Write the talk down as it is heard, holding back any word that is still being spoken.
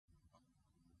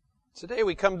Today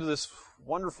we come to this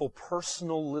wonderful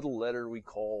personal little letter we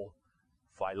call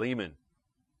Philemon.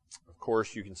 Of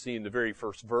course, you can see in the very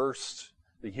first verse,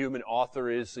 the human author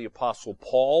is the Apostle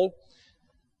Paul.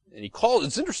 And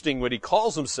it's interesting what he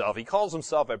calls himself. He calls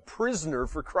himself a prisoner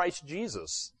for Christ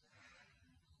Jesus.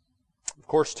 Of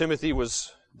course, Timothy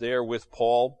was there with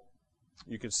Paul.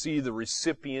 You can see the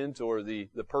recipient or the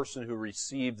person who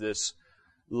received this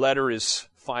letter is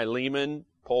Philemon.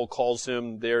 Paul calls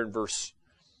him there in verse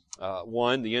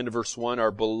 1, the end of verse 1,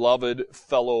 our beloved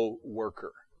fellow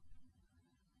worker.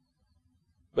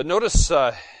 But notice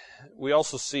we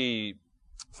also see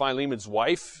Philemon's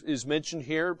wife is mentioned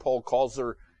here. Paul calls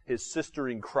her his sister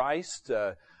in Christ.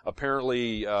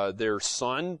 Apparently their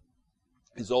son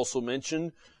is also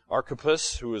mentioned,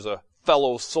 Archippus, who is a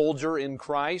fellow soldier in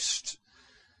Christ.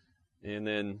 And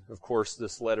then, of course,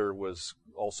 this letter was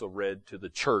also read to the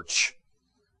church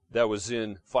that was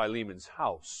in Philemon's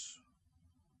house,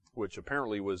 which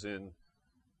apparently was in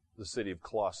the city of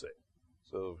Colossae.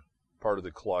 So, part of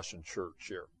the Colossian church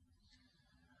here.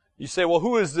 You say, well,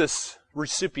 who is this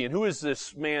recipient? Who is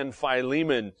this man,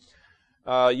 Philemon?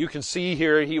 You can see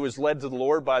here he was led to the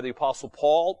Lord by the Apostle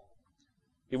Paul.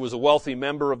 He was a wealthy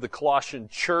member of the Colossian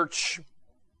church.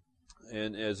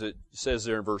 And as it says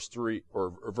there in verse 3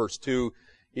 or verse 2,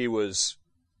 he was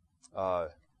a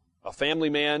family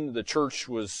man. The church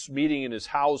was meeting in his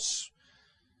house.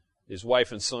 His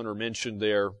wife and son are mentioned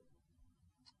there.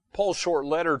 Paul's short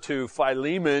letter to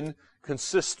Philemon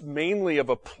consists mainly of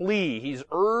a plea. He's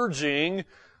urging,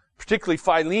 particularly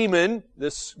Philemon,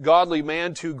 this godly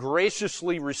man, to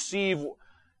graciously receive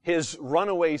his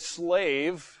runaway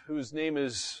slave, whose name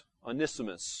is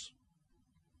Onesimus.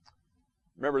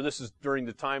 Remember, this is during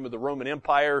the time of the Roman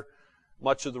Empire.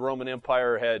 Much of the Roman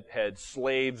Empire had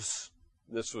slaves.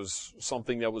 This was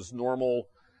something that was normal.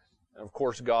 Of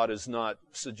course, God is not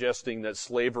suggesting that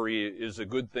slavery is a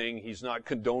good thing. He's not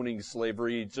condoning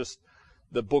slavery.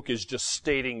 The book is just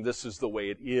stating this is the way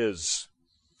it is.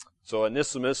 So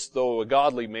Onesimus, though a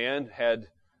godly man, had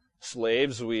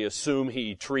slaves. We assume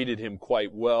he treated him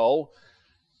quite well.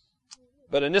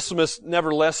 But Onesimus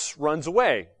nevertheless runs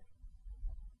away.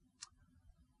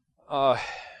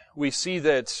 We see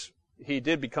that he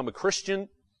did become a Christian,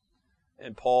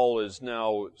 and Paul is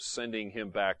now sending him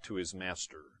back to his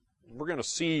master. We're going to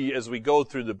see as we go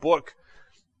through the book,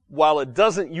 while it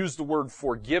doesn't use the word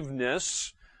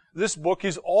forgiveness, this book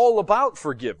is all about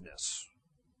forgiveness.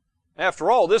 After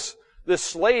all, this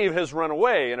slave has run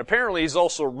away, and apparently he's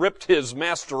also ripped his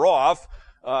master off.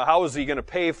 How is he going to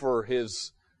pay for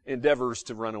his endeavors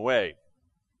to run away?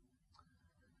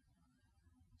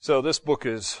 So this book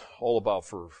is all about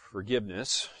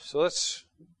forgiveness. So let's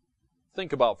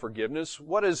think about forgiveness.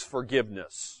 What is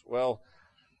forgiveness? Well,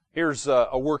 here's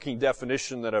a working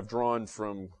definition that I've drawn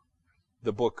from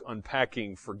the book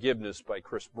Unpacking Forgiveness by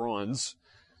Chris Bruns.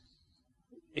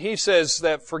 He says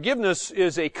that forgiveness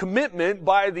is a commitment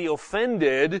by the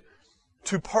offended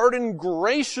to pardon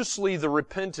graciously the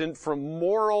repentant from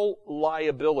moral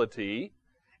liability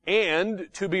and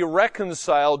to be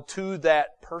reconciled to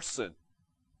that person.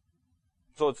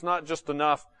 So it's not just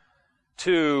enough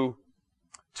to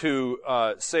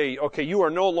say, okay, you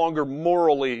are no longer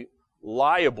morally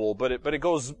liable, but it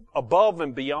goes above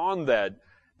and beyond that.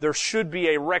 There should be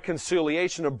a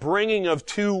reconciliation, a bringing of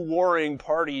two warring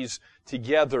parties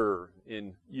together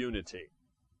in unity.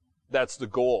 That's the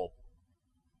goal.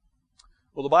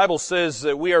 Well, the Bible says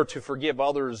that we are to forgive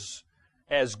others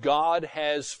as God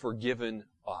has forgiven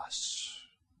us.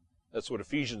 That's what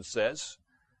Ephesians says.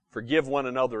 Forgive one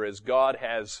another as God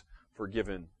has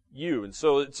forgiven you. And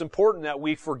so it's important that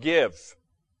we forgive.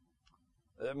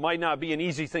 It might not be an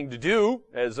easy thing to do,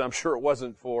 as I'm sure it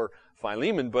wasn't for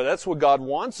Philemon, but that's what God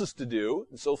wants us to do.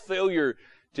 And so failure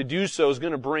to do so is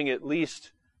going to bring at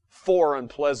least 4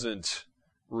 unpleasant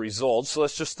results. So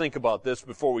let's just think about this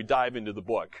before we dive into the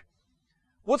book.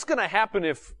 What's going to happen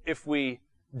if we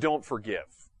don't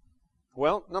forgive?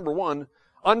 Well, number 1,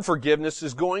 unforgiveness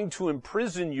is going to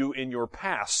imprison you in your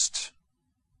past.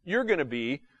 You're going to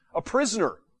be a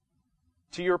prisoner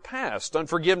to your past.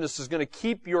 Unforgiveness is going to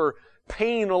keep your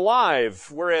pain alive,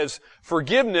 whereas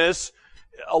forgiveness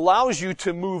allows you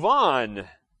to move on.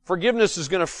 Forgiveness is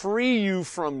going to free you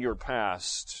from your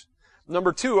past.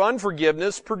 Number 2,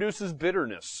 unforgiveness produces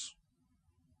bitterness.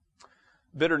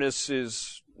 Bitterness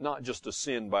is not just a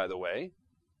sin, by the way,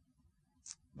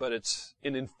 but it's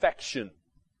an infection.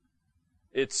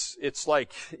 It's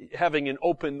like having an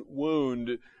open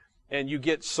wound, and you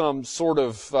get some sort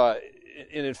of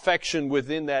an infection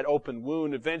within that open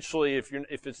wound. Eventually,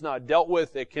 if it's not dealt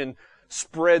with, it can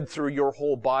spread through your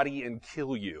whole body and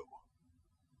kill you.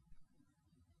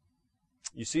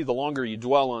 You see, the longer you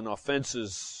dwell on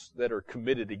offenses that are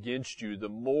committed against you, the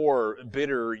more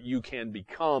bitter you can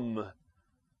become.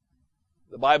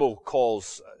 The Bible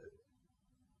calls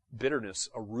bitterness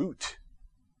a root,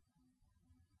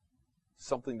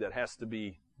 something that has to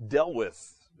be dealt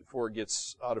with before it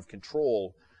gets out of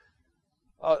control.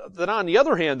 Then on the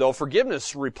other hand, though,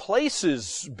 forgiveness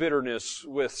replaces bitterness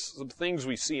with some things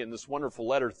we see in this wonderful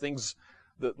letter, things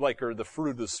that like are the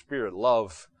fruit of the Spirit,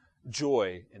 love,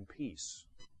 joy, and peace.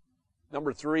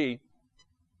 Number 3,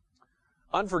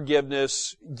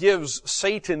 unforgiveness gives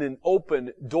Satan an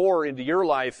open door into your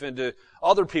life, into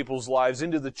other people's lives,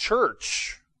 into the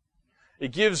church.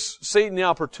 It gives Satan the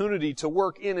opportunity to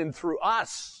work in and through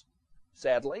us,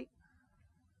 sadly.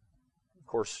 Of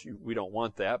course, we don't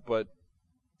want that, but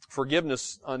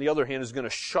forgiveness, on the other hand, is going to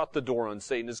shut the door on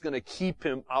Satan. It's going to keep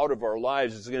him out of our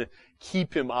lives. It's going to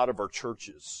keep him out of our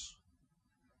churches.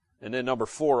 And then number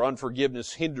 4,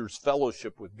 unforgiveness hinders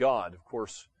fellowship with God. Of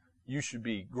course, you should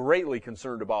be greatly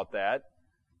concerned about that.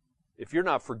 If you're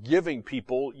not forgiving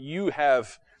people, you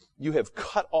have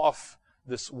cut off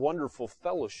this wonderful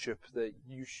fellowship that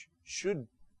you should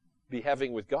be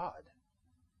having with God.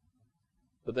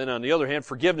 But then on the other hand,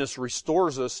 forgiveness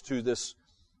restores us to this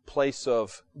place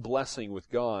of blessing with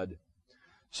God.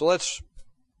 So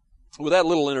with that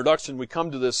little introduction, we come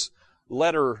to this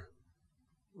letter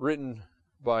written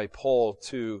by Paul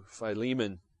to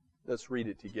Philemon. Let's read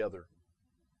it together.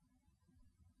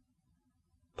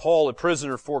 Paul, a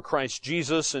prisoner for Christ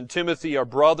Jesus, and Timothy, our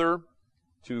brother,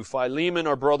 to Philemon,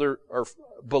 our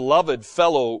beloved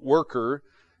fellow worker,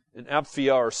 and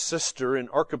Apphia, our sister, and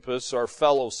Archippus, our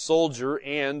fellow soldier,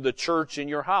 and the church in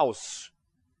your house.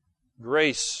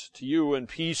 Grace to you and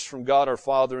peace from God our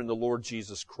Father and the Lord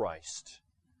Jesus Christ.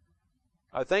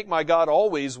 I thank my God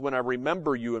always when I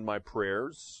remember you in my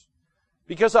prayers,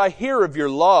 because I hear of your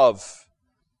love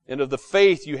and of the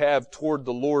faith you have toward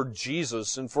the Lord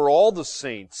Jesus and for all the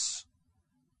saints.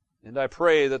 And I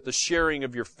pray that the sharing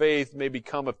of your faith may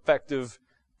become effective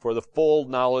for the full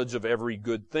knowledge of every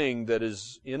good thing that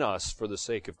is in us for the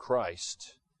sake of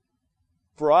Christ.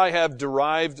 For I have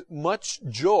derived much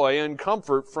joy and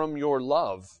comfort from your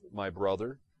love, my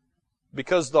brother,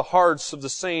 because the hearts of the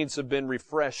saints have been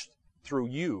refreshed through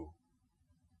you.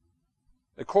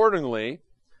 Accordingly,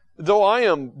 though I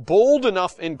am bold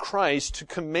enough in Christ to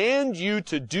command you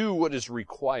to do what is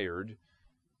required,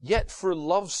 yet for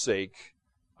love's sake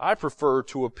I prefer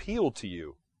to appeal to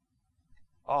you.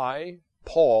 I,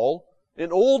 Paul,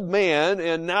 an old man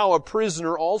and now a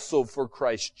prisoner also for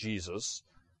Christ Jesus,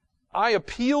 I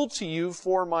appeal to you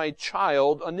for my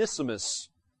child Onesimus,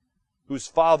 whose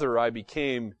father I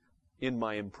became in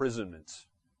my imprisonment.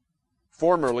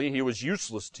 Formerly he was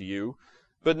useless to you,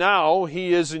 but now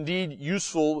he is indeed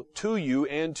useful to you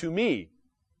and to me.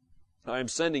 I am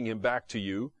sending him back to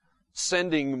you,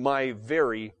 sending my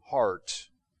very heart.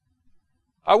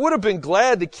 I would have been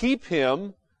glad to keep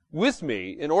him with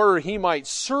me in order he might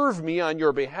serve me on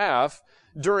your behalf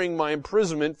during my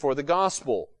imprisonment for the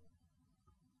gospel.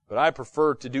 But I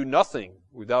prefer to do nothing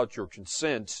without your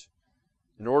consent,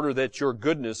 in order that your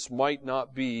goodness might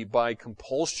not be by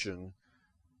compulsion,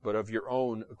 but of your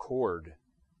own accord.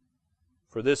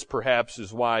 For this perhaps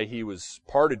is why he was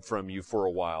parted from you for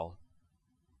a while,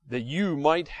 that you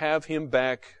might have him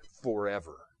back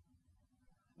forever.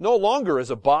 No longer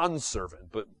as a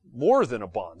bondservant, but more than a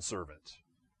bondservant,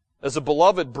 as a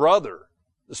beloved brother,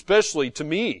 especially to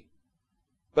me,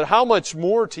 but how much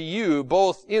more to you,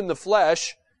 both in the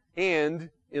flesh and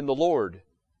in the Lord.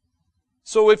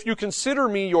 So if you consider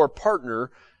me your partner,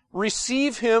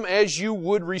 receive him as you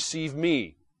would receive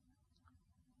me.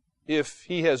 If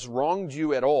he has wronged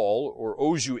you at all or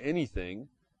owes you anything,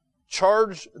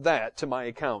 charge that to my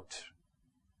account.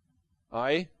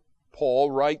 I,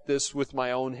 Paul, write this with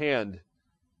my own hand.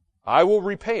 I will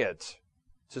repay it,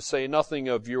 to say nothing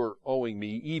of your owing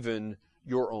me even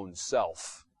your own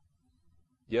self.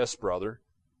 Yes, brother,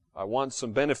 I want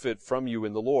some benefit from you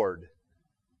in the Lord.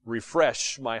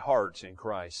 Refresh my heart in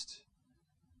Christ.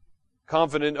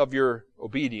 Confident of your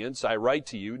obedience, I write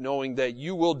to you, knowing that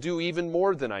you will do even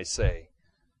more than I say.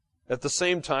 At the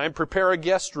same time, prepare a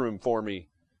guest room for me,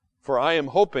 for I am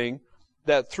hoping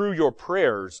that through your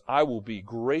prayers I will be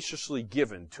graciously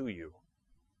given to you.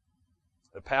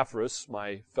 Epaphras,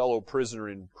 my fellow prisoner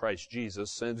in Christ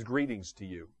Jesus, sends greetings to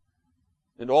you.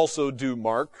 And also do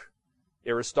Mark,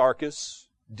 Aristarchus,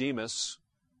 Demas,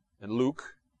 and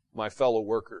Luke, my fellow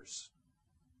workers.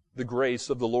 The grace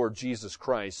of the Lord Jesus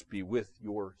Christ be with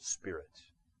your spirit.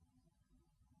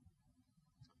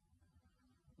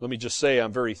 Let me just say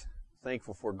I'm very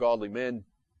thankful for godly men,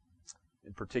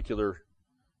 in particular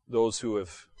those who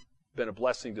have been a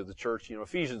blessing to the church.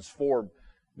 Ephesians 4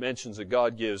 mentions that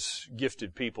God gives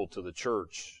gifted people to the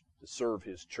church to serve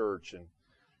His church, and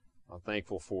I'm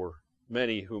thankful for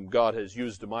many whom God has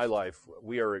used in my life.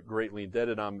 We are greatly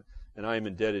indebted, and I am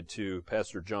indebted to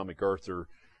Pastor John MacArthur,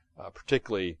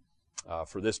 particularly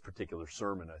for this particular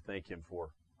sermon. I thank him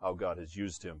for how God has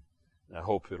used him, and I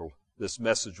hope this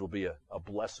message will be a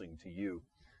blessing to you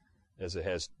as it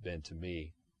has been to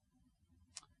me.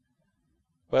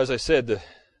 But as I said,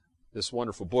 this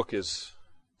wonderful book is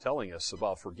telling us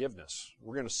about forgiveness.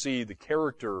 We're going to see the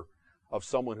character of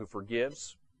someone who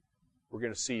forgives. We're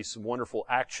going to see some wonderful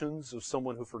actions of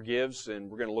someone who forgives, and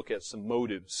we're going to look at some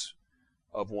motives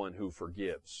of one who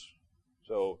forgives.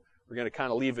 So we're going to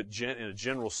kind of leave it in a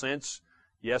general sense.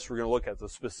 Yes, we're going to look at the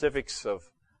specifics of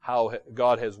how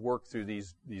God has worked through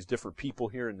these different people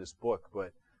here in this book,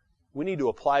 but we need to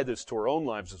apply this to our own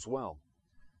lives as well.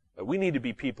 We need to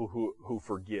be people who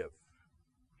forgive,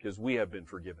 because we have been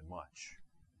forgiven much.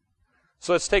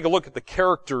 So let's take a look at the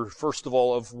character, first of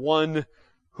all, of one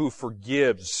who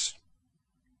forgives.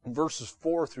 In verses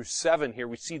 4 through 7 here,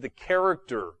 we see the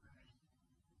character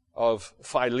of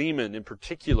Philemon in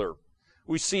particular.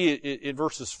 We see in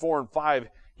verses 4 and 5,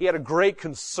 he had a great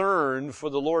concern for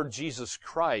the Lord Jesus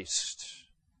Christ.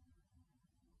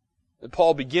 And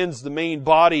Paul begins the main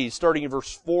body, starting in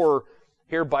verse 4,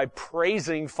 here by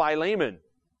praising Philemon.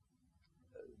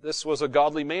 This was a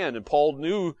godly man, and Paul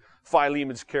knew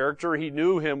Philemon's character. He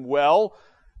knew him well.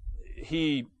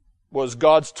 He was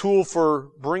God's tool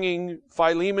for bringing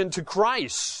Philemon to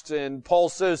Christ. And Paul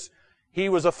says he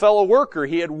was a fellow worker.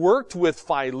 He had worked with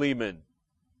Philemon.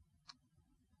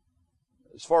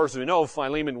 As far as we know,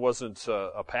 Philemon wasn't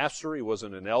a pastor. He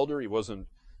wasn't an elder. He wasn't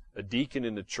a deacon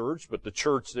in the church. But the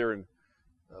church there in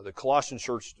the Colossian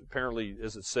church, apparently,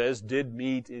 as it says, did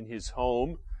meet in his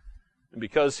home. And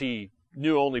because he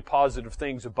knew only positive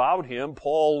things about him,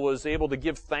 Paul was able to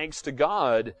give thanks to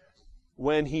God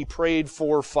when he prayed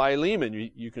for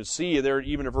Philemon. You can see there,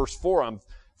 even in verse 4, I'm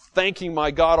thanking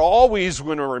my God always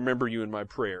when I remember you in my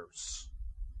prayers.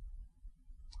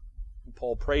 And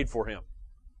Paul prayed for him.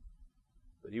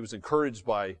 But he was encouraged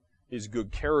by his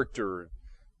good character.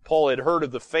 Paul had heard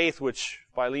of the faith which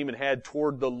Philemon had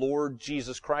toward the Lord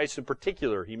Jesus Christ in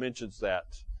particular. He mentions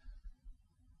that.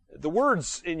 The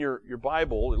words in your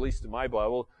Bible, at least in my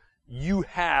Bible, you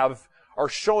have, are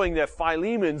showing that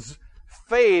Philemon's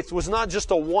faith was not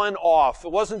just a one-off.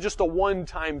 It wasn't just a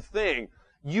one-time thing.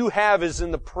 You have is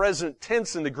in the present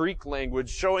tense in the Greek language,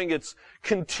 showing it's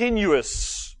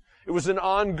continuous. It was an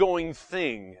ongoing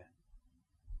thing.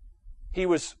 He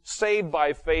was saved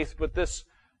by faith, but this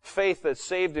faith that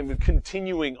saved him was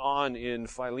continuing on in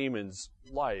Philemon's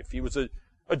life. He was a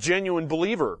genuine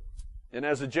believer. And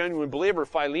as a genuine believer,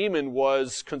 Philemon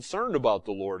was concerned about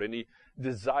the Lord, and he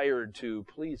desired to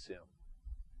please Him.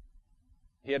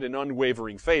 He had an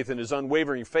unwavering faith, and his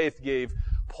unwavering faith gave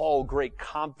Paul great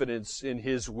confidence in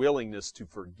his willingness to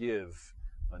forgive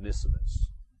Onesimus.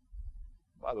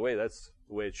 By the way, that's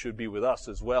the way it should be with us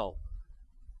as well.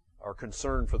 Our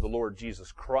concern for the Lord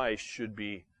Jesus Christ should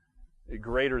be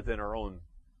greater than our own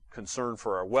concern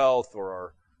for our wealth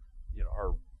or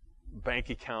our bank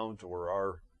account or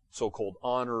our so-called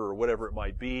honor or whatever it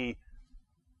might be.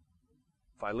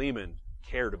 Philemon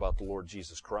cared about the Lord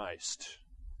Jesus Christ.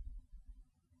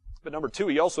 But number 2,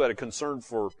 he also had a concern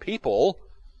for people,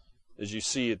 as you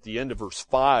see at the end of verse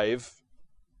 5.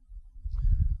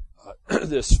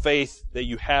 This faith that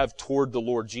you have toward the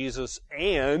Lord Jesus,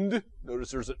 and,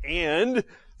 notice there's an and,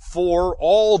 for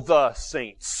all the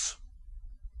saints.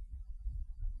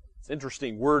 It's an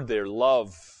interesting word there,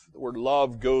 love. The word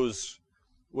love goes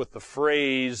with the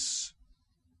phrase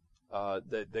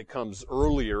that comes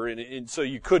earlier, and so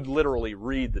you could literally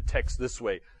read the text this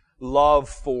way: love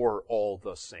for all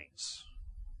the saints.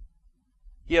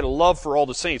 He had a love for all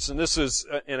the saints, and this is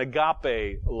an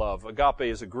agape love. Agape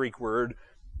is a Greek word,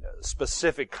 a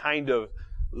specific kind of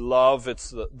love.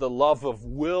 It's the love of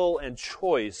will and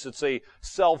choice. It's a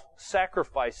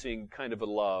self-sacrificing kind of a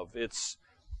love. It's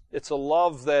a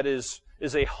love that is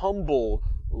a humble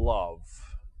love.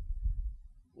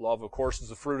 Love, of course, is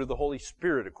the fruit of the Holy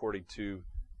Spirit, according to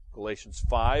Galatians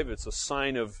 5. It's a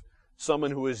sign of someone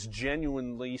who is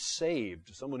genuinely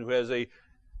saved, someone who has a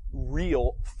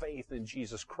real faith in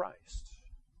Jesus Christ.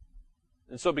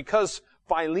 And so because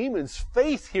Philemon's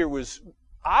faith here was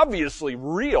obviously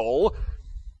real,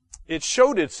 it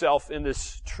showed itself in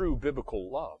this true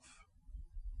biblical love.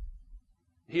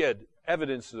 He had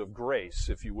evidences of grace,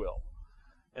 if you will.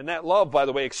 And that love, by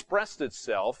the way, expressed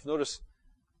itself, notice,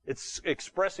 it's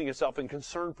expressing itself in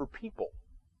concern for people.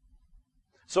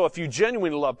 So if you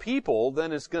genuinely love people,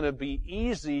 then it's going to be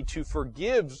easy to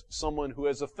forgive someone who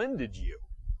has offended you.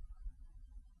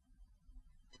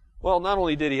 Well, not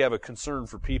only did he have a concern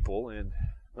for people, and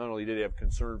not only did he have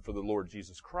concern for the Lord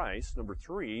Jesus Christ, number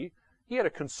 3, he had a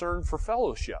concern for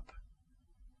fellowship.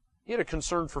 He had a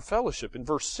concern for fellowship. In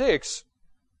verse 6,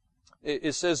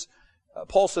 it says,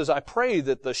 Paul says, I pray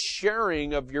that the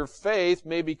sharing of your faith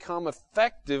may become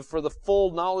effective for the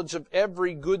full knowledge of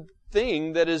every good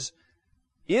thing that is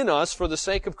in us for the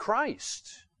sake of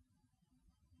Christ.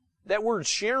 That word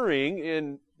sharing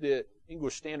in the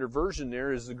English Standard Version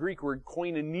there is the Greek word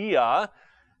koinonia.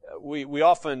 We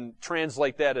often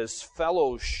translate that as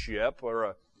fellowship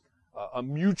or a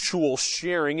mutual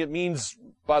sharing. It means,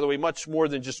 by the way, much more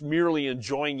than just merely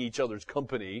enjoying each other's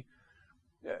company.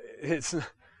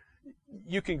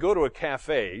 You can go to a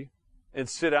cafe and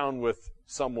sit down with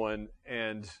someone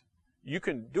and you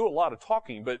can do a lot of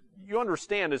talking, but you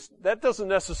understand that doesn't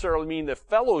necessarily mean that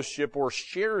fellowship or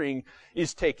sharing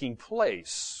is taking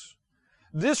place.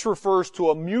 This refers to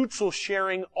a mutual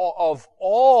sharing of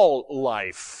all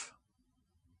life.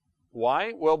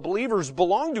 Why? Well, believers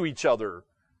belong to each other.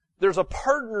 There's a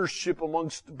partnership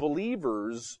amongst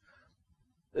believers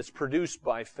that's produced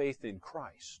by faith in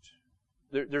Christ.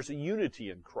 There's a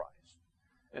unity in Christ.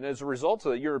 And as a result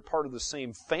of that, you're a part of the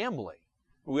same family.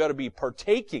 We ought to be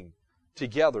partaking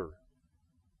together.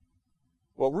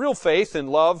 Well, real faith and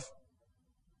love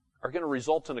are going to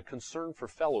result in a concern for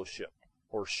fellowship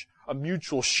or a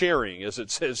mutual sharing, as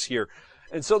it says here.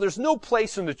 And so there's no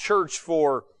place in the church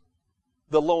for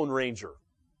the Lone Ranger,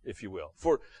 if you will.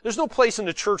 There's no place in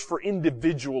the church for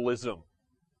individualism.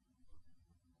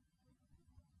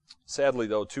 Sadly,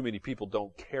 though, too many people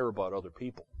don't care about other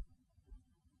people.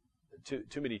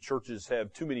 Too many churches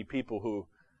have too many people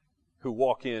who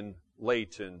walk in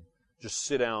late and just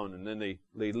sit down and then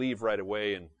they leave right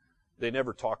away and they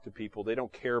never talk to people. They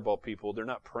don't care about people. They're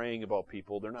not praying about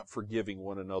people. They're not forgiving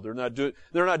one another.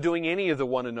 They're not doing any of the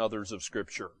one another's of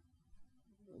Scripture.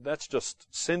 That's just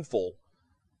sinful.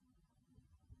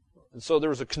 And so there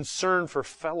was a concern for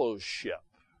fellowship,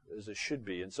 as it should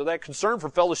be. And so that concern for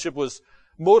fellowship was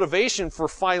motivation for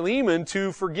Philemon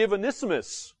to forgive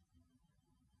Onesimus.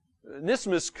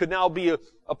 Onesimus could now be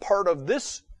a part of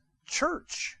this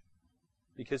church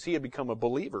because he had become a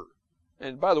believer.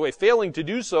 And by the way, failing to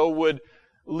do so would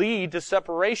lead to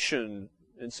separation.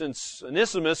 And since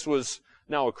Onesimus was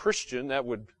now a Christian, that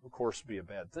would, of course, be a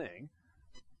bad thing.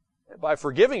 By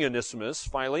forgiving Onesimus,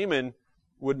 Philemon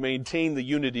would maintain the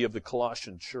unity of the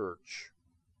Colossian church.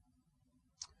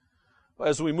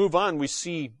 As we move on, we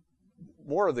see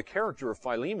more of the character of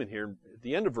Philemon here. At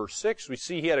the end of verse 6, we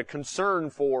see he had a concern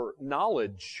for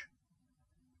knowledge.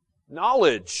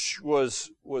 Knowledge was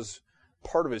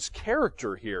part of his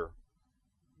character here.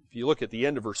 If you look at the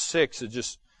end of verse 6,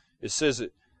 it says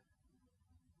that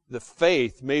the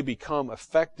faith may become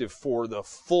effective for the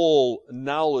full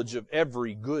knowledge of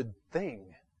every good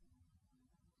thing.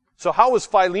 So how was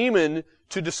Philemon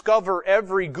to discover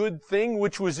every good thing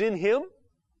which was in him?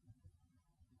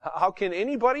 How can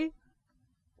anybody?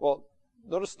 Well,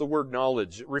 notice the word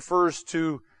knowledge. It refers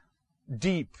to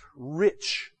deep,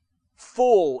 rich,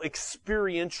 full,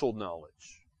 experiential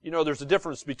knowledge. You know, there's a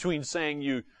difference between saying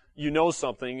you know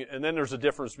something, and then there's a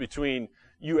difference between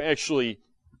you actually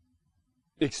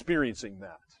experiencing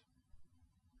that.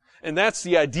 And that's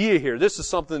the idea here. This is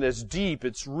something that's deep,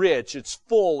 it's rich, it's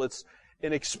full, it's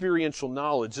an experiential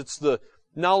knowledge. It's the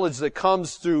knowledge that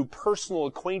comes through personal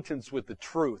acquaintance with the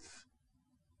truth.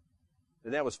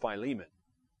 And that was Philemon.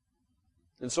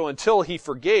 And so until he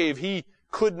forgave, he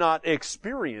could not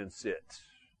experience it.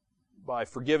 By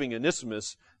forgiving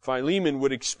Onesimus, Philemon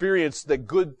would experience the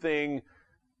good thing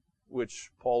which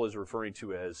Paul is referring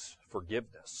to as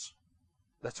forgiveness.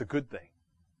 That's a good thing.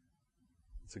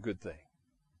 It's a good thing.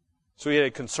 So he had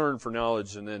a concern for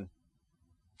knowledge, and then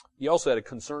he also had a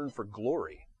concern for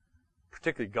glory,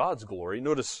 particularly God's glory.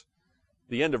 Notice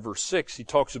the end of verse 6, he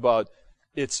talks about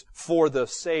it's for the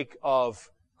sake of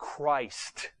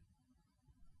Christ.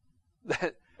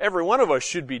 That every one of us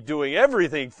should be doing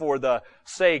everything for the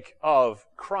sake of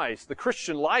Christ. The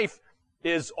Christian life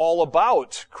is all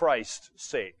about Christ's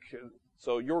sake.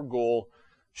 So your goal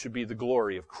should be the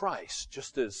glory of Christ,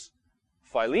 just as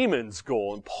Philemon's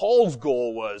goal and Paul's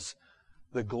goal was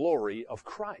the glory of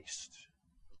Christ.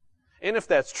 And if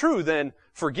that's true, then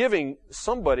forgiving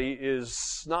somebody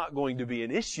is not going to be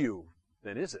an issue,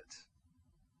 then is it?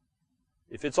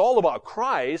 If it's all about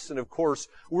Christ, and of course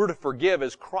we're to forgive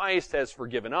as Christ has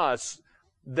forgiven us,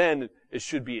 then it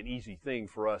should be an easy thing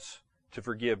for us to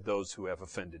forgive those who have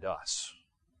offended us.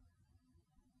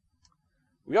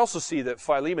 We also see that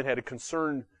Philemon had a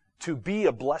concern to be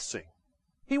a blessing.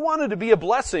 He wanted to be a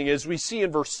blessing, as we see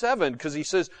in verse 7, because he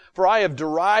says, "For I have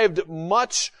derived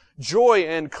much joy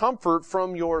and comfort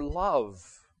from your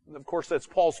love." And of course, that's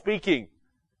Paul speaking.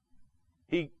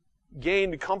 He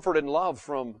gained comfort and love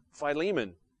from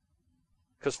Philemon,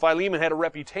 because Philemon had a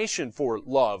reputation for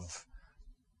love,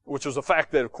 which was a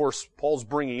fact that, of course, Paul's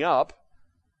bringing up.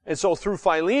 And so through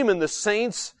Philemon, the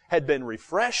saints had been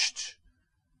refreshed.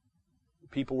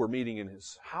 People were meeting in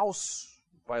his house.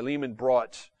 Philemon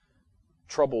brought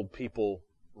troubled people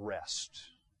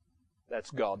rest.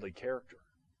 That's godly character.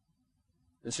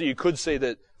 And so you could say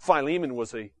that Philemon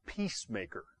was a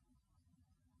peacemaker.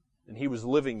 And he was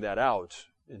living that out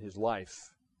in his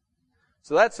life.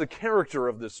 So that's the character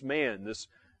of this man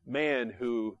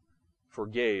who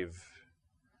forgave.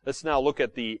 Let's now look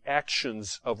at the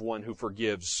actions of one who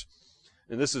forgives.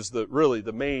 And this is really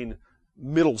the main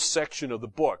middle section of the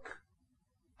book.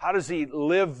 How does he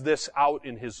live this out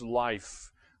in his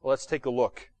life? Well, let's take a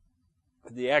look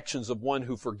at the actions of one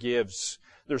who forgives.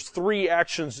 There's 3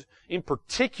 actions in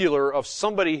particular of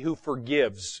somebody who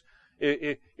forgives.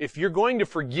 If you're going to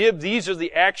forgive, these are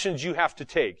the actions you have to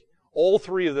take. All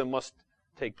 3 of them must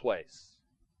take place.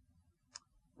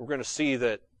 We're going to see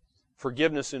that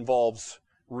forgiveness involves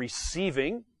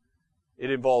receiving, it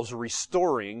involves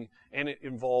restoring, and it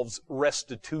involves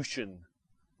restitution.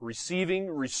 Receiving,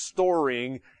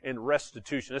 restoring, and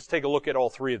restitution. Let's take a look at all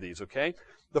 3 of these, okay?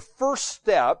 The first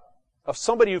step of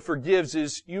somebody who forgives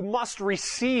is you must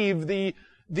receive the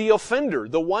offender,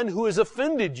 the one who has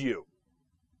offended you.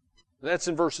 That's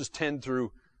in verses 10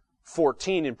 through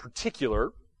 14 in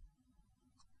particular.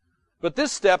 But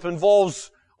this step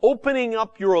involves opening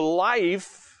up your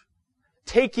life,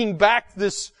 taking back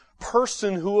this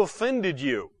person who offended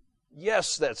you.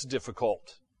 Yes, that's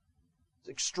difficult. It's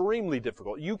extremely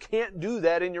difficult. You can't do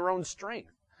that in your own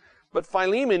strength. But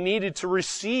Philemon needed to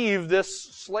receive this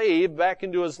slave back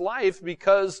into his life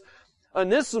because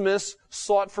Onesimus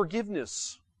sought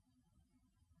forgiveness.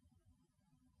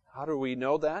 How do we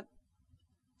know that?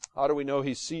 How do we know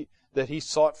that he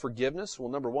sought forgiveness? Well,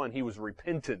 number 1, he was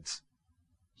repentant.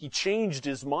 He changed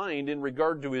his mind in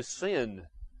regard to his sin.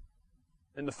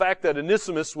 And the fact that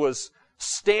Onesimus was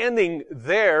standing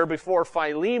there before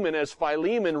Philemon as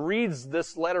Philemon reads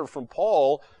this letter from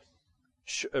Paul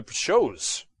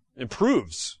shows and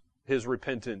proves his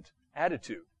repentant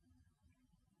attitude.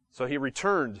 So he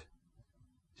returned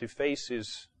to face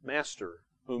his master,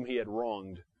 whom he had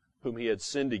wronged, whom he had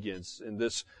sinned against. And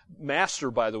this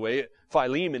master, by the way,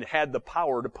 Philemon, had the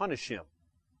power to punish him.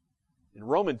 In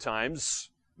Roman times,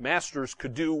 masters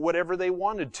could do whatever they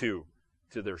wanted to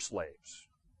their slaves.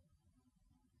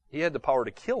 He had the power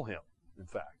to kill him, in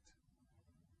fact.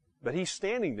 But he's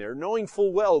standing there knowing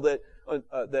full well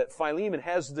that Philemon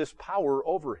has this power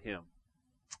over him.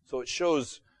 So it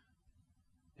shows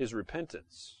his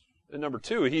repentance. And number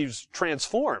 2, he's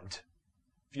transformed.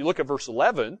 If you look at verse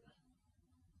 11,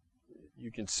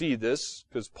 you can see this,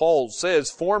 because Paul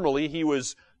says, formerly he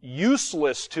was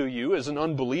useless to you as an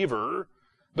unbeliever,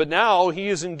 but now he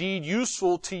is indeed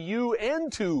useful to you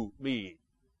and to me.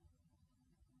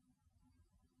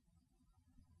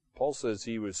 Paul says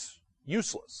he was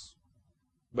useless,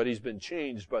 but he's been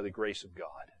changed by the grace of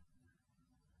God.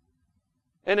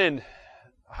 And then,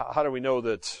 how do we know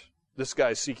that this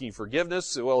guy's seeking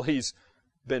forgiveness? Well, he's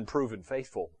been proven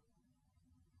faithful.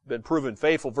 Been proven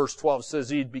faithful. Verse 12 says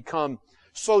he'd become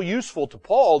so useful to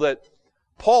Paul that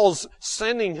Paul's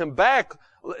sending him back.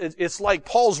 It's like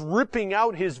Paul's ripping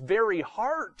out his very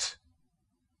heart.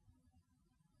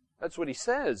 That's what he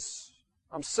says.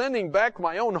 I'm sending back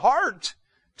my own heart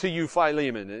to you,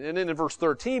 Philemon. And then in verse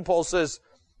 13, Paul says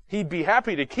he'd be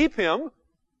happy to keep him,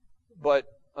 but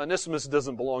Onesimus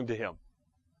doesn't belong to him.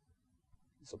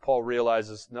 So Paul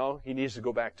realizes, no, he needs to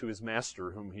go back to his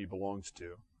master whom he belongs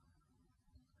to.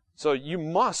 So you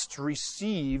must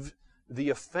receive the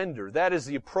offender. That is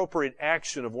the appropriate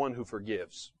action of one who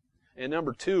forgives. And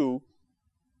number 2,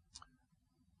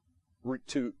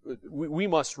 we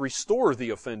must restore the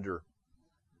offender.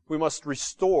 We must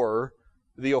restore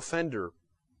the offender.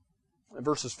 In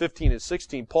verses 15 and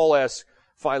 16, Paul asks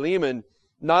Philemon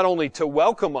not only to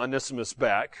welcome Onesimus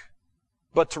back,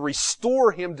 but to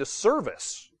restore him to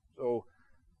service. So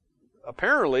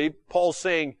apparently, Paul's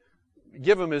saying,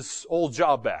 give him his old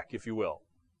job back, if you will.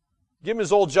 Give him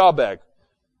his old job back.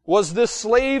 Was this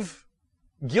slave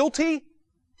guilty?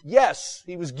 Yes,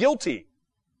 he was guilty.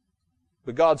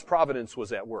 But God's providence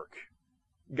was at work.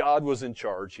 God was in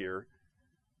charge here.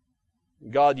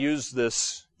 God used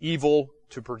this evil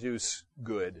to produce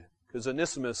good. Because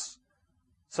Onesimus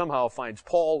somehow finds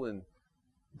Paul, and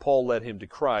Paul led him to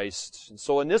Christ. And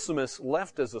so Onesimus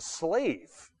left as a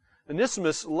slave.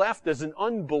 Onesimus left as an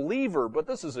unbeliever, but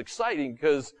this is exciting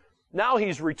because now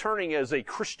he's returning as a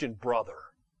Christian brother.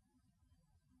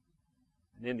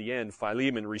 And in the end,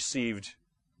 Philemon received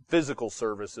physical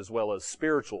service as well as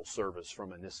spiritual service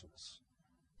from Onesimus.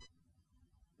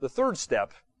 The third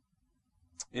step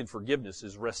in forgiveness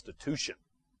is restitution.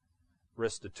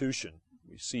 Restitution.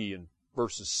 We see in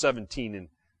verses 17 and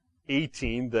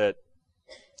 18 that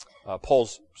Paul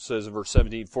says in verse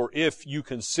 17, "For if you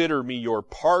consider me your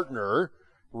partner,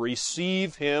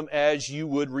 receive him as you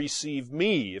would receive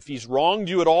me. If he's wronged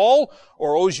you at all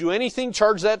or owes you anything,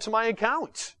 charge that to my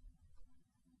account."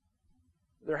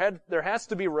 There has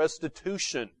to be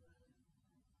restitution.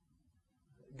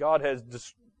 God has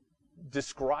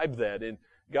described that, and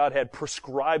God had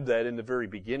prescribed that in the very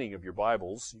beginning of your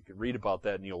Bibles. You can read about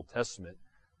that in the Old Testament.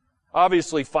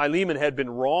 Obviously, Philemon had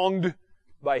been wronged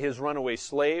by his runaway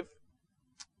slave.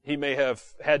 He may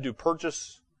have had to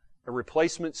purchase a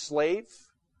replacement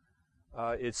slave.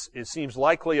 It seems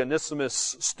likely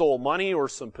Onesimus stole money or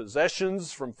some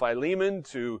possessions from Philemon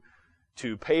to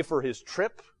pay for his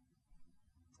trip.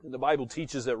 And the Bible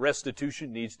teaches that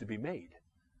restitution needs to be made.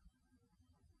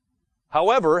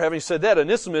 However, having said that,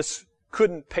 Onesimus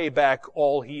couldn't pay back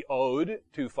all he owed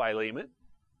to Philemon.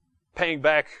 Paying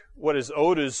back what is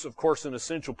owed is, of course, an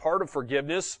essential part of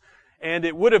forgiveness. And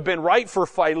it would have been right for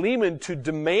Philemon to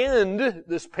demand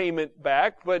this payment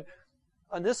back, but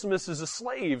Onesimus is a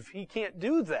slave. He can't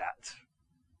do that.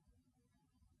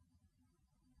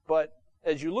 But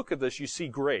as you look at this, you see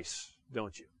grace,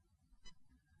 don't you?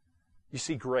 You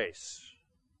see grace.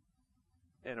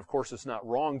 And of course, it's not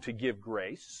wrong to give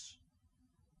grace.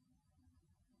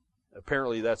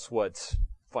 Apparently, that's what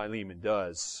Philemon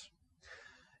does.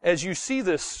 As you see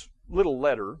this little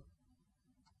letter,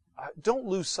 don't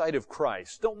lose sight of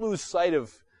Christ. Don't lose sight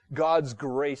of God's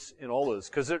grace in all of this,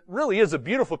 because it really is a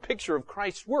beautiful picture of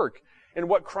Christ's work and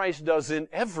what Christ does in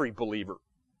every believer.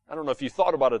 I don't know if you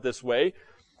thought about it this way,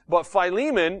 but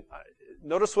Philemon,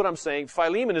 notice what I'm saying,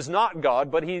 Philemon is not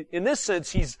God, but in this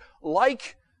sense, he's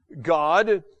like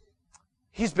God.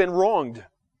 He's been wronged,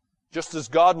 just as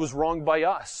God was wronged by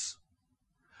us.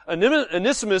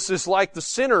 Onesimus is like the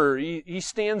sinner. He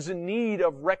stands in need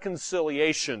of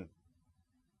reconciliation.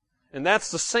 And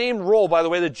that's the same role, by the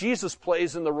way, that Jesus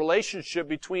plays in the relationship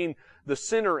between the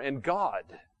sinner and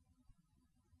God.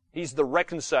 He's the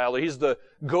reconciler. He's the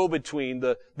go-between,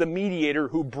 the mediator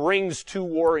who brings two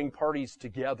warring parties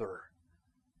together.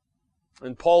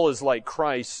 And Paul is like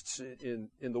Christ in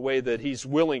the way that he's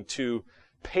willing to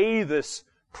pay this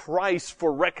price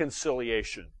for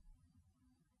reconciliation.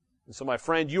 And so, my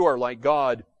friend, you are like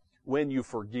God when you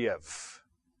forgive.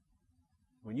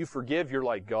 When you forgive, you're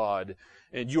like God.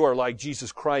 And you are like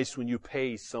Jesus Christ when you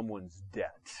pay someone's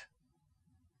debt.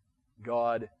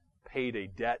 God paid a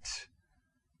debt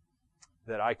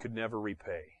that I could never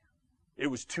repay. It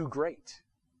was too great.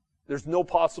 There's no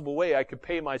possible way I could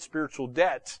pay my spiritual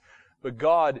debt, but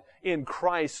God in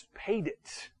Christ paid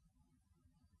it.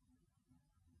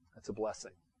 That's a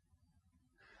blessing.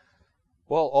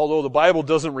 Well, although the Bible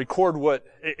doesn't record what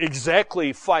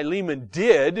exactly Philemon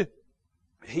did,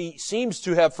 he seems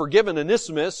to have forgiven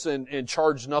Onesimus and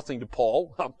charged nothing to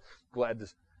Paul. I'm glad to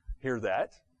hear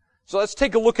that. So let's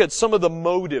take a look at some of the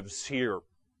motives here.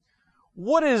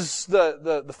 What is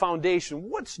the foundation?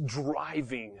 What's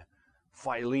driving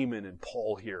Philemon and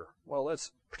Paul here? Well,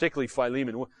 that's particularly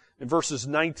Philemon. In verses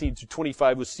 19 to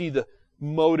 25, we'll see the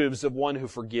motives of one who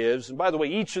forgives. And by the way,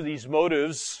 each of these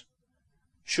motives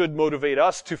should motivate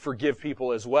us to forgive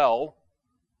people as well.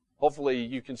 Hopefully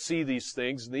you can see these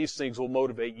things, and these things will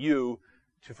motivate you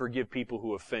to forgive people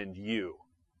who offend you.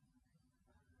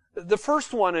 The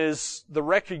first one is the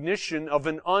recognition of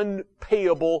an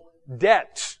unpayable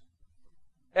debt.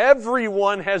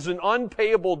 Everyone has an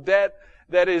unpayable debt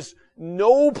that is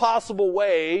no possible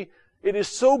way, it is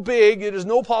so big, it is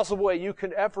no possible way you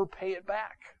can ever pay it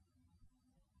back.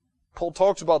 Paul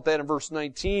talks about that in verse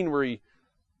 19 where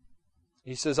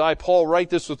he says, I, Paul,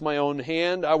 write this with my own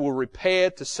hand. I will repay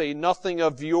it, to say nothing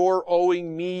of your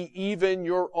owing me even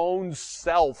your own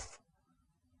self.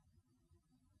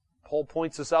 Paul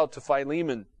points this out to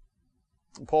Philemon.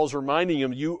 And Paul's reminding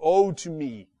him, you owe to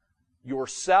me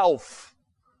yourself.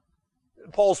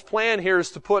 Paul's plan here is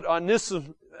to put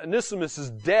Onesimus'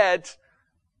 debt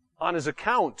on his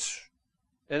account.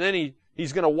 And then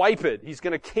he's going to wipe it. He's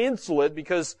going to cancel it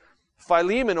because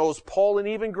Philemon owes Paul an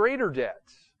even greater debt.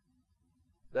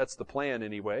 That's the plan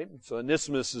anyway. So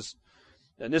Onesimus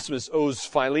owes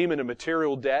Philemon a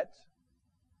material debt.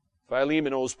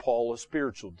 Philemon owes Paul a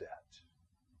spiritual debt.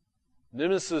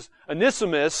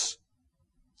 Onesimus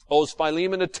owes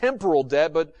Philemon a temporal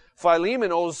debt, but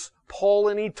Philemon owes Paul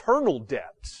an eternal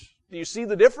debt. Do you see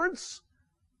the difference?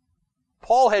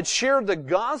 Paul had shared the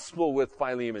gospel with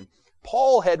Philemon.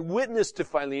 Paul had witnessed to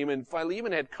Philemon.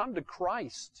 Philemon had come to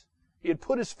Christ. He had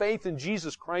put his faith in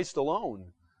Jesus Christ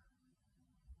alone.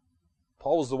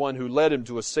 Paul was the one who led him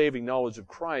to a saving knowledge of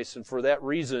Christ, and for that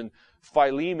reason,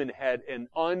 Philemon had an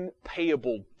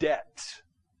unpayable debt,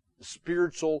 a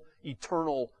spiritual,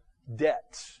 eternal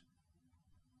debt.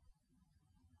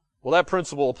 Well, that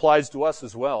principle applies to us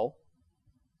as well.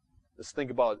 Let's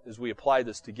think about as we apply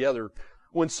this together.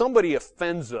 When somebody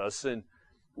offends us, and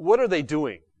what are they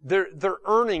doing? They're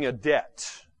earning a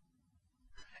debt.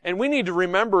 And we need to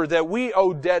remember that we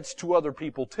owe debts to other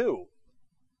people too.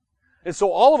 And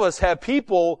so all of us have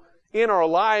people in our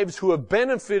lives who have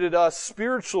benefited us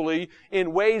spiritually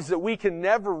in ways that we can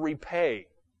never repay.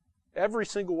 Every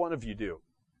single one of you do.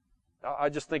 I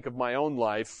just think of my own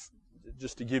life,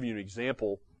 just to give you an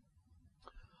example.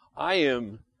 I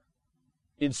am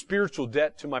in spiritual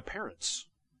debt to my parents.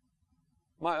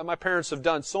 My parents have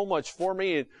done so much for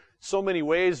me in so many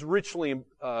ways, richly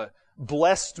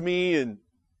blessed me, and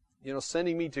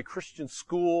sending me to Christian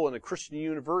school and a Christian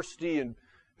university, and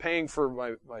paying for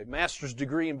my master's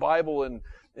degree in Bible, and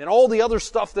all the other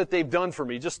stuff that they've done for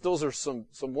me. Just those are some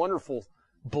wonderful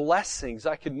blessings.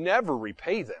 I could never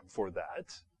repay them for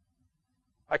that.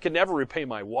 I could never repay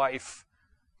my wife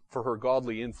for her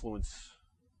godly influence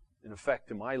and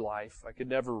effect in my life. I could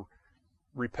never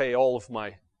repay all of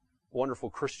my wonderful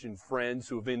Christian friends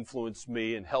who have influenced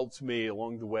me and helped me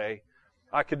along the way.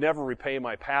 I could never repay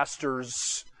my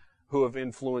pastors who have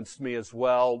influenced me as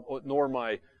well, nor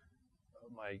my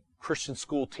Christian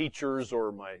school teachers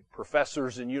or my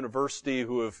professors in university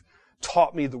who have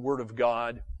taught me the Word of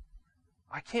God.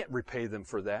 I can't repay them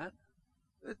for that.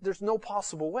 There's no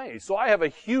possible way. So I have a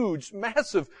huge,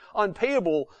 massive,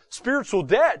 unpayable spiritual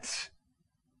debt.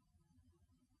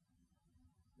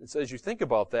 And so as you think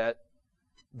about that,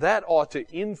 that ought to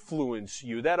influence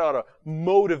you. That ought to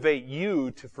motivate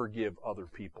you to forgive other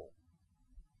people.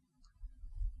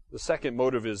 The second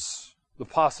motive is the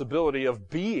possibility of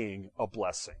being a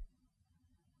blessing.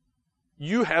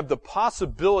 You have the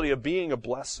possibility of being a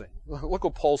blessing. Look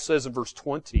what Paul says in verse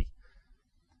 20.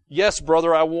 Yes,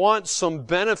 brother, I want some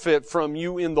benefit from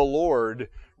you in the Lord.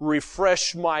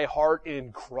 Refresh my heart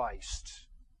in Christ.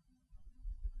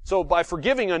 So by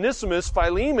forgiving Onesimus,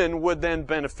 Philemon would then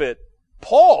benefit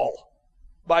Paul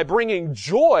by bringing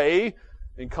joy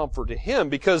and comfort to him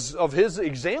because of his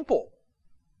example.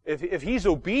 If he's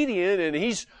obedient and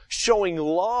he's showing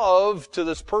love to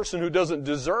this person who doesn't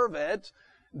deserve it,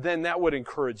 then that would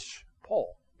encourage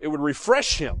Paul. It would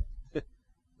refresh him.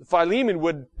 Philemon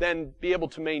would then be able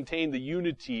to maintain the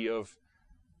unity of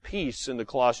peace in the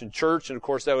Colossian church, and of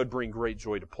course that would bring great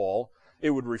joy to Paul. It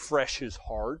would refresh his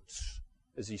heart,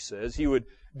 as he says. He would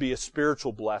be a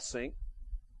spiritual blessing.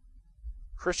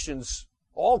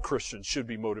 All Christians should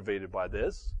be motivated by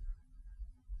this.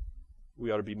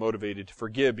 We ought to be motivated to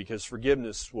forgive because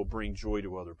forgiveness will bring joy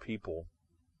to other people.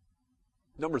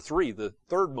 Number 3, the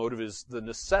third motive is the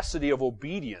necessity of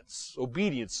obedience.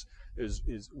 Obedience is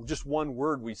just one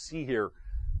word we see here.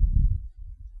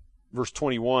 Verse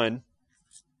 21,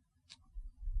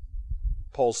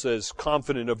 Paul says,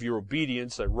 confident of your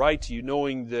obedience, I write to you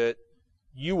knowing that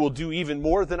you will do even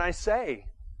more than I say.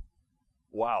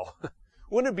 Wow.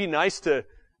 Wouldn't it be nice to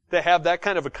have that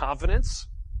kind of a confidence?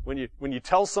 When you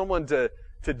tell someone to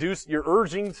do, you're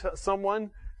urging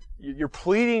someone, you're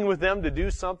pleading with them to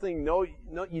do something,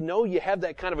 you have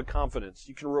that kind of a confidence.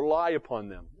 You can rely upon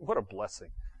them. What a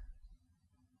blessing.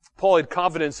 Paul had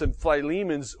confidence in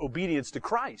Philemon's obedience to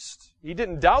Christ. He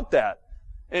didn't doubt that.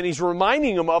 And he's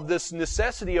reminding him of this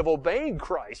necessity of obeying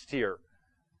Christ here.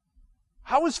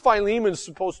 How is Philemon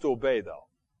supposed to obey, though?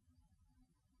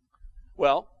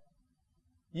 Well,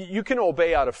 you can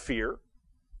obey out of fear.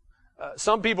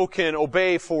 Some people can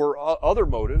obey for other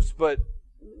motives, but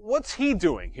what's he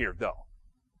doing here, though?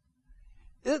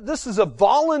 This is a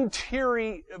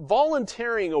volunteering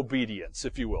obedience,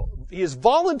 if you will. He is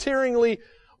voluntarily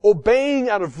obeying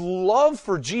out of love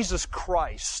for Jesus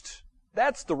Christ.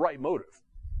 That's the right motive.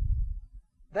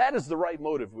 That is the right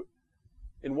motive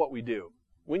in what we do.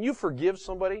 When you forgive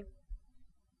somebody,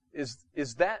 is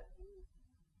that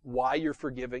why you're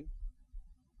forgiving?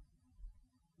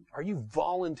 Are you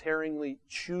voluntarily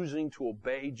choosing to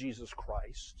obey Jesus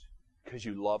Christ because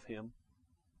you love Him?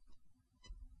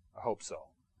 I hope so.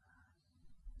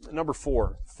 Number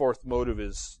 4, fourth motive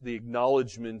is the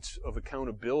acknowledgement of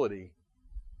accountability.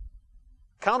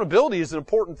 Accountability is an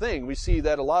important thing. We see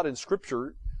that a lot in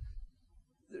Scripture.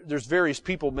 There's various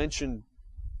people mentioned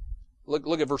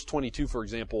Look at verse 22, for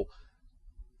example.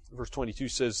 Verse 22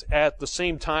 says, "At the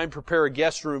same time, prepare a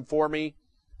guest room for me,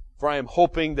 for I am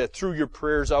hoping that through your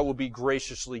prayers I will be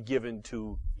graciously given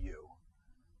to you."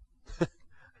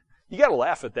 You got to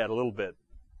laugh at that a little bit.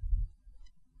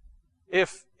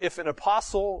 If an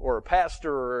apostle or a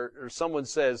pastor or someone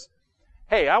says,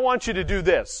 "Hey, I want you to do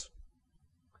this.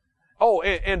 Oh,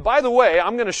 and by the way,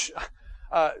 I'm going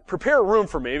to prepare a room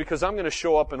for me because I'm going to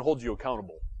show up and hold you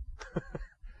accountable."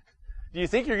 Do you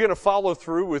think you're going to follow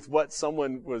through with what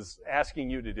someone was asking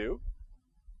you to do?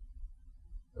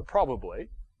 Probably.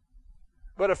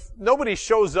 But if nobody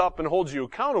shows up and holds you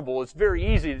accountable, it's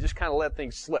very easy to just kind of let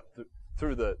things slip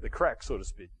through the cracks, so to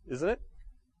speak, isn't it?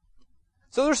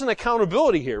 So there's an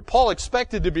accountability here. Paul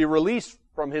expected to be released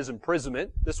from his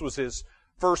imprisonment. This was his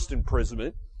first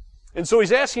imprisonment. And so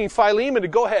he's asking Philemon to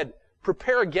go ahead,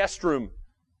 prepare a guest room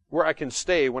where I can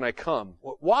stay when I come.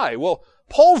 Why? Well,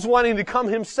 Paul's wanting to come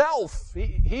himself.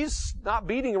 He's not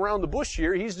beating around the bush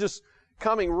here. He's just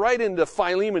coming right into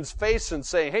Philemon's face and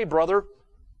saying, "Hey, brother,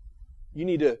 you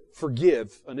need to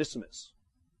forgive Onesimus."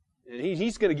 And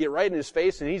he's going to get right in his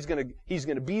face, and he's going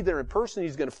to be there in person.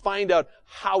 He's going to find out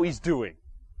how he's doing.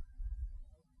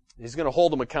 He's going to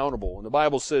hold him accountable. And the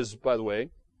Bible says, by the way,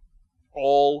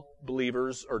 all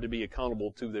believers are to be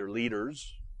accountable to their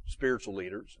leaders, spiritual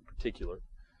leaders in particular.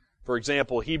 For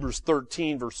example, Hebrews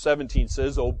 13 verse 17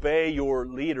 says, "Obey your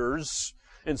leaders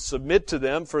and submit to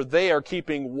them, for they are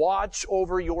keeping watch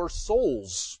over your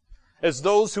souls, as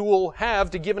those who will have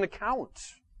to give an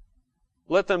account.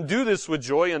 Let them do this with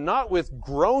joy and not with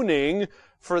groaning,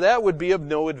 for that would be of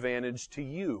no advantage to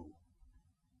you."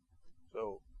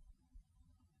 So,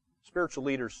 spiritual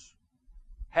leaders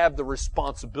have the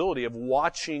responsibility of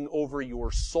watching over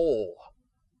your soul.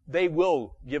 They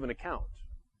will give an account.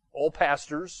 All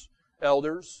pastors,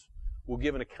 elders will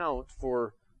give an account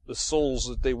for the souls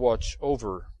that they watch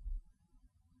over.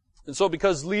 And so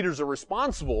because leaders are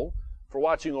responsible for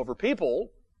watching over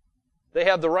people, they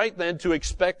have the right then to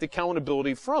expect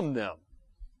accountability from them.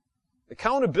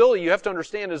 Accountability, you have to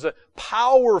understand, is a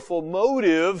powerful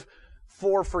motive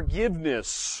for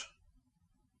forgiveness.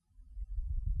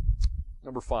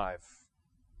 Number 5.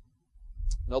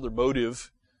 Another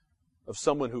motive of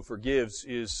someone who forgives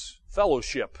is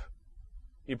fellowship.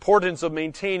 The importance of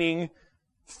maintaining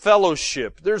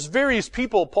fellowship. There's various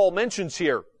people Paul mentions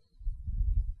here.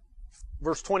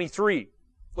 Verse 23.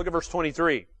 Look at verse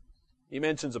 23. He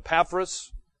mentions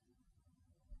Epaphras.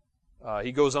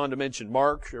 He goes on to mention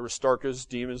Mark, Aristarchus,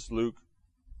 Demas, Luke.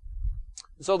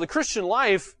 So the Christian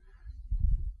life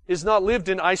is not lived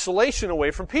in isolation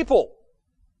away from people.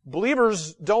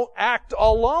 Believers don't act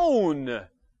alone.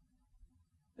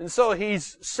 And so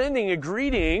he's sending a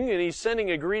greeting, and he's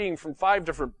sending a greeting from 5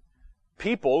 different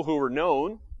people who are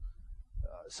known.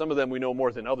 Some of them we know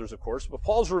more than others, of course. But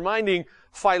Paul's reminding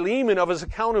Philemon of his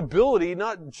accountability,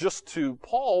 not just to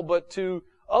Paul, but to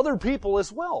other people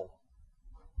as well.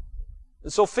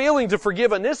 And so failing to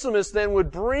forgive Onesimus then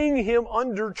would bring him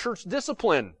under church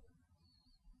discipline.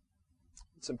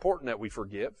 It's important that we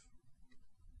forgive.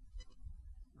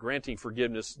 Granting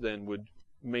forgiveness then would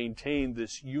maintain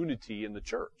this unity in the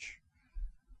church.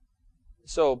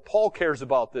 So Paul cares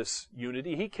about this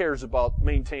unity. He cares about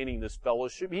maintaining this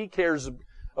fellowship. He cares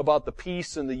about the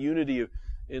peace and the unity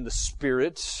in the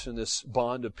Spirit and this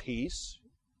bond of peace.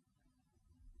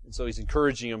 And so he's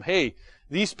encouraging him, hey,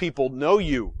 these people know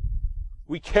you.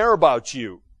 We care about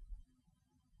you.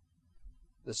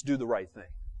 Let's do the right thing.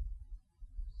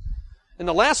 And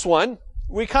the last one,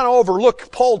 we kind of overlook.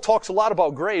 Paul talks a lot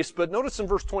about grace, but notice in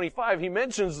verse 25, he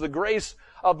mentions the grace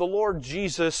of the Lord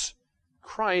Jesus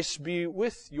Christ be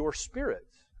with your spirit.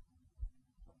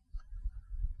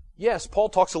 Yes, Paul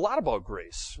talks a lot about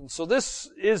grace. And so this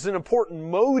is an important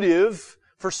motive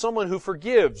for someone who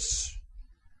forgives.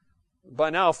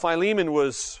 By now, Philemon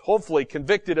was hopefully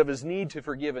convicted of his need to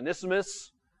forgive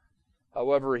Onesimus.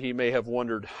 However, he may have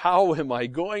wondered, how am I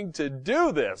going to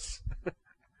do this?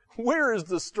 Where is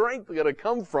the strength going to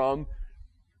come from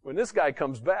when this guy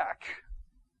comes back?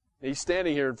 He's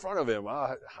standing here in front of him.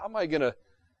 How am I going to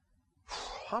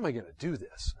do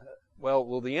this?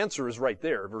 Well, the answer is right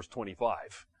there, verse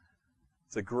 25.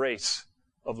 The grace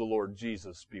of the Lord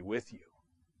Jesus be with you.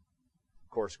 Of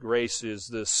course, grace is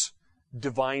this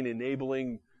divine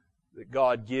enabling that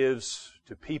God gives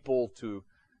to people to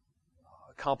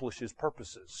accomplish His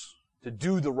purposes, to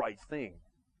do the right thing.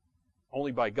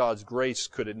 Only by God's grace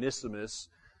could Onesimus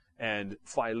and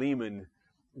Philemon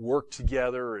work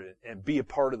together and be a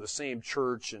part of the same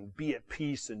church and be at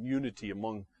peace and unity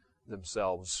among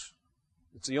themselves.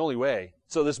 It's the only way.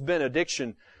 So this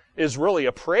benediction is really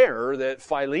a prayer that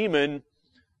Philemon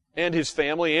and his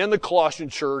family and the Colossian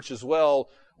church as well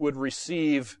would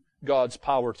receive God's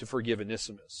power to forgive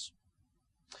Onesimus.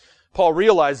 Paul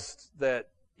realized that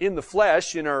in the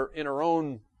flesh, in our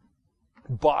own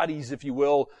bodies, if you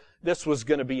will, this was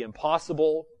going to be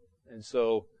impossible. And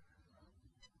so,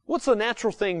 what's the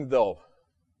natural thing, though?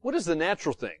 What is the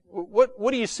natural thing?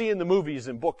 What do you see in the movies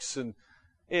and books and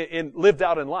lived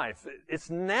out in life? It's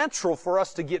natural for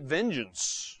us to get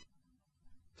vengeance,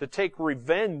 to take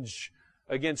revenge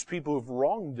against people who've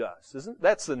wronged us, isn't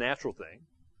that's the natural thing?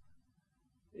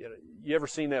 You ever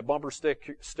seen that bumper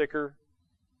sticker?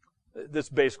 This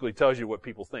basically tells you what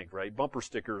people think, right? Bumper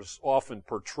stickers often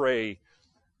portray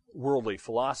worldly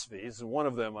philosophies, and one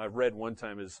of them I've read one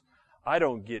time is, I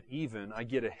don't get even, I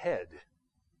get ahead.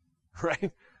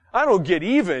 Right? I don't get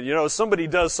even. Somebody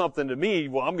does something to me,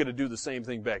 well, I'm going to do the same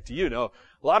thing back to you. No,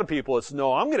 a lot of people, it's,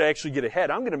 no, I'm going to actually get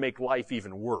ahead. I'm going to make life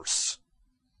even worse.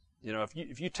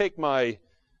 If you take my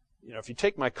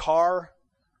car,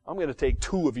 I'm going to take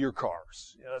 2 of your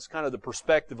cars. That's kind of the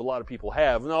perspective a lot of people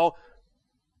have. No,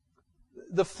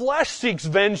 the flesh seeks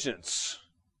vengeance.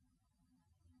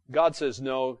 God says,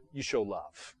 no, you show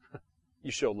love.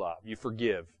 You show love. You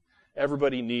forgive.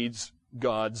 Everybody needs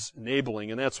God's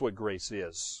enabling, and that's what grace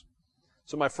is.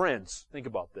 So my friends, think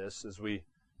about this as we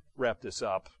wrap this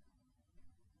up.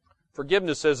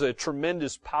 Forgiveness has a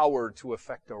tremendous power to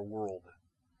affect our world.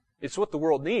 It's what the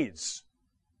world needs.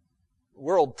 The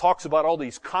world talks about all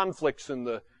these conflicts and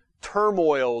the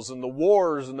turmoils and the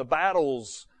wars and the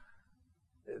battles.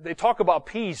 They talk about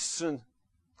peace, and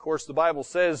of course the Bible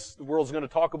says the world's going to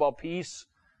talk about peace,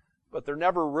 but they're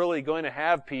never really going to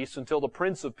have peace until the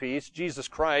Prince of Peace, Jesus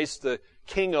Christ, the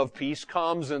King of Peace,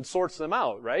 comes and sorts them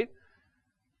out, right?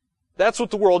 That's what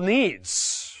the world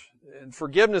needs. And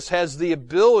forgiveness has the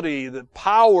ability, the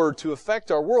power to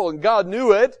affect our world, and God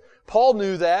knew it. Paul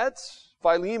knew that.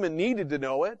 Philemon needed to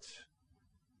know it.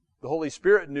 The Holy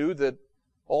Spirit knew that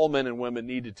all men and women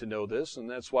needed to know this, and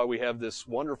that's why we have this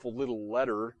wonderful little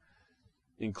letter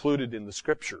included in the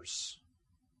Scriptures.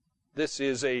 This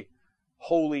is a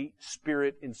Holy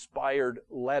Spirit-inspired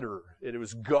letter. It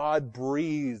was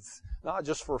God-breathed, not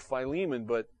just for Philemon,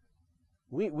 but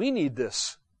we need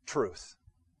this truth.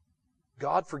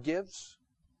 God forgives,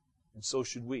 and so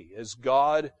should we. As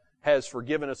God has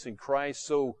forgiven us in Christ,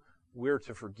 so we're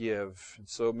to forgive. And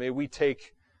so may we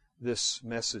take this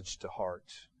message to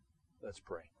heart. Let's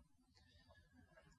pray.